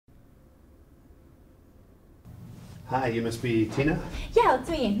Hi, you must be Tina? Yeah, it's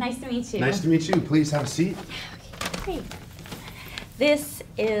me. Nice to meet you. Nice to meet you. Please have a seat. Okay, great. This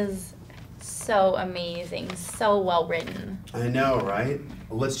is so amazing, so well written. I know, right?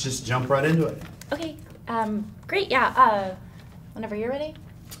 Well, let's just jump right into it. Okay, great, yeah, whenever you're ready.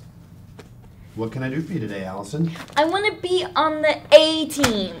 What can I do for you today, Allison? I want to be on the A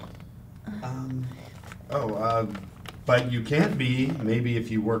team. But you can't be. Maybe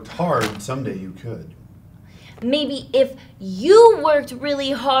if you worked hard, someday you could. Maybe if you worked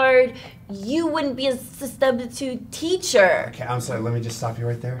really hard, you wouldn't be a substitute teacher. Okay, I'm sorry, let me just stop you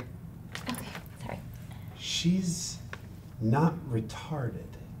right there. Okay, sorry. She's not retarded.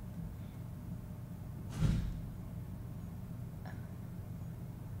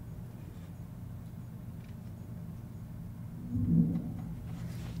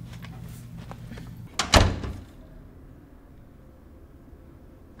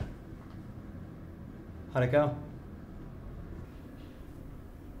 How'd it go?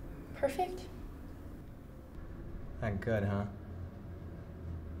 Perfect. Not good, huh?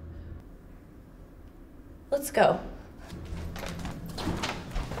 Let's go.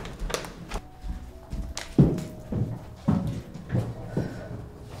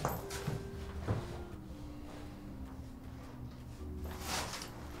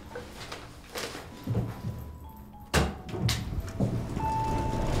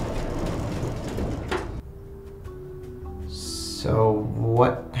 So,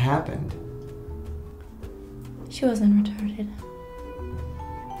 what happened? She wasn't retarded.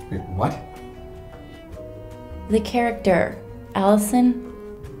 Wait, what? The character, Allison,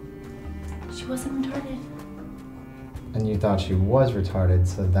 she wasn't retarded. And you thought she was retarded,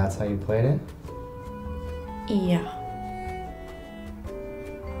 so that's how you played it? Yeah.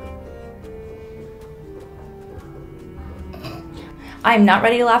 I'm not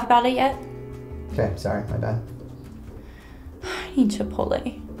ready to laugh about it yet. Okay, sorry, my bad. I need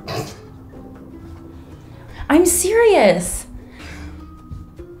Chipotle. I'm serious.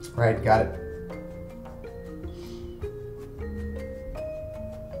 Right, got it.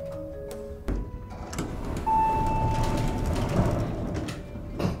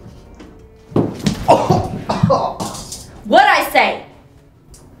 What'd I say?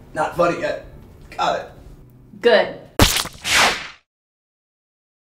 Not funny yet. Got it. Good.